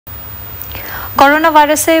Corona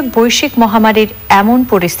ভাইরাসে বৈশ্বিক মহামারীর এমন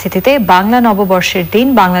পরিস্থিতিতে বাংলা নববর্ষের দিন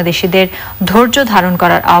বাংলাদেশিদের ধৈর্য ধারণ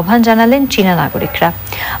করার আহ্বান জানালেন চীনা নাগরিকরা।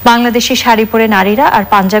 বাংলাদেশি শাড়ি পরে নারীরা আর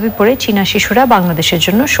পাঞ্জাবি পরে চীনা শিশুরা বাংলাদেশের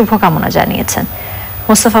জন্য শুভকামনা জানিয়েছেন।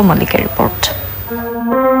 মোস্তফা মল্লিকের রিপোর্ট।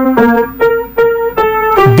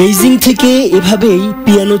 বেইজিং থেকে এভাবেই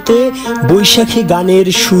পিয়ানোতে বৈশাখী গানের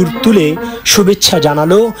সুর তুলে শুভেচ্ছা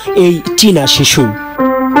জানালো এই চীনা শিশু।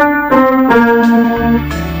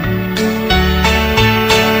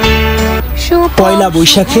 পয়লা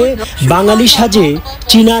বৈশাখে বাঙালি সাজে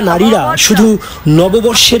চীনা নারীরা শুধু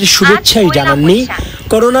নববর্ষের শুভেচ্ছাই জানাননি,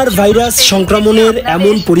 করোনার ভাইরাস সংক্রমণের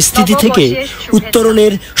এমন পরিস্থিতি থেকে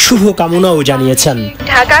উত্তরণের শুভ কামনাও জানিয়েছেন।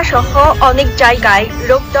 ঢাকা সহ অনেক জায়গায়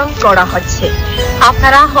লকডাউন করা হচ্ছে।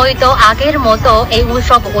 আপনারা হয়তো আগের মতো এই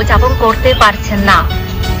উৎসব উদযাপন করতে পারছেন না,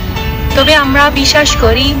 তবে আমরা বিশ্বাস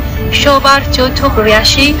করি সবার যৌথ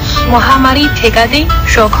প্রয়াসে মহামারী ঠেকাতে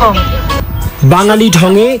সক্ষম। বাঙালি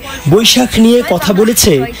ঢঙে বৈশাখ নিয়ে কথা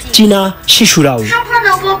বলেছে চীনা শিশুরাও।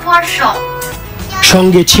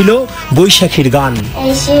 সঙ্গে ছিল বৈশাখীর গান।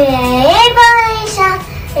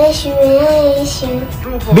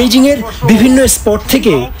 বেইজিংয়ের বিভিন্ন স্পট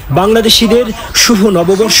থেকে বাংলাদেশিদের শুভ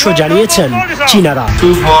নববর্ষ জানিয়েছেন চীনারা।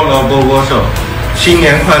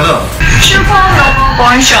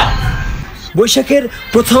 বৈশাখের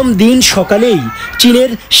প্রথম দিন সকালেই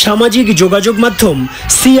চীনের সামাজিক যোগাযোগ মাধ্যম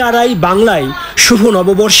CRI বাংলায় শুভ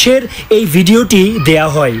নববর্ষের এই ভিডিওটি দেয়া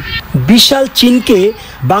হয়। বিশাল চীনকে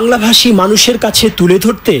বাংলাভাষী মানুষের কাছে তুলে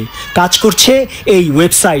ধরতে কাজ করছে এই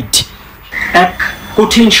ওয়েবসাইট। এক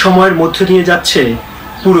কঠিন সময়ের মধ্য দিয়ে যাচ্ছে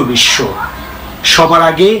পুরো বিশ্ব। সবার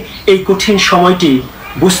আগে এই কঠিন সময়টি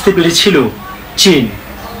বুঝতে পেরেছিল চীন।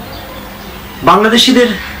 বাংলাদেশিদের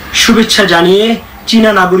শুভেচ্ছা জানিয়ে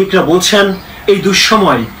চীনা নাগরিকরা বলছেন, এই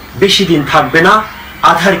দুঃসময় বেশি দিন থাকবে না,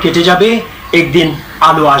 আধার কেটে যাবে, একদিন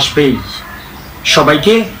আলো আসবেই।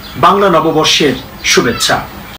 সবাইকে বাংলা নববর্ষের শুভেচ্ছা।